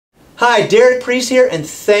Hi, Derek Priest here, and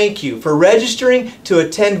thank you for registering to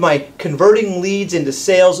attend my Converting Leads into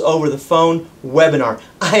Sales Over the Phone webinar.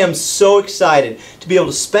 I am so excited to be able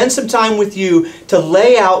to spend some time with you to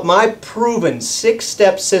lay out my proven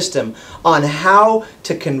 6-step system on how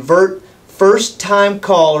to convert first-time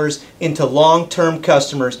callers into long-term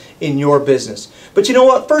customers in your business. But you know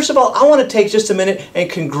what? First of all, I want to take just a minute and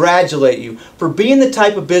congratulate you for being the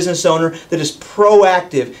type of business owner that is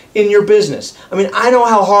proactive in your business. I mean, I know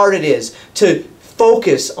how hard it is to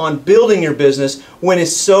focus on building your business when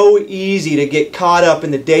it's so easy to get caught up in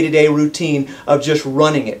the day-to-day routine of just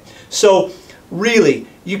running it. So really,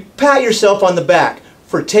 you pat yourself on the back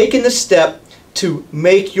for taking the step to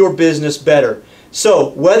make your business better. So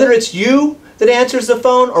whether it's you that answers the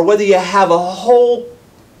phone or whether you have a whole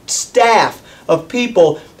staff of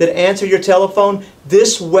people that answer your telephone,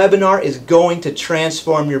 this webinar is going to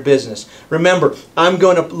transform your business. Remember, I'm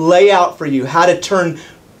going to lay out for you how to turn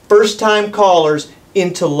first-time callers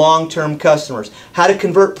into long-term customers, how to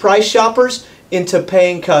convert price shoppers into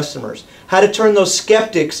paying customers, how to turn those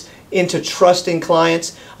skeptics into trusting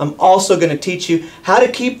clients. I'm also going to teach you how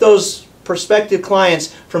to keep those prospective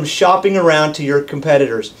clients from shopping around to your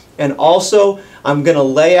competitors. And also, I'm going to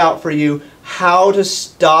lay out for you how to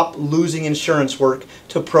stop losing insurance work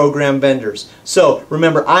to program vendors. So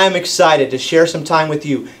remember, I am excited to share some time with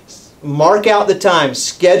you. Mark out the time,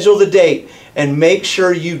 schedule the date, and make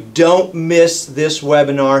sure you don't miss this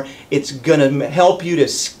webinar. It's going to help you to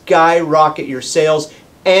skyrocket your sales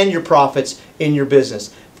and your profits in your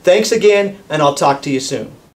business. Thanks again, and I'll talk to you soon.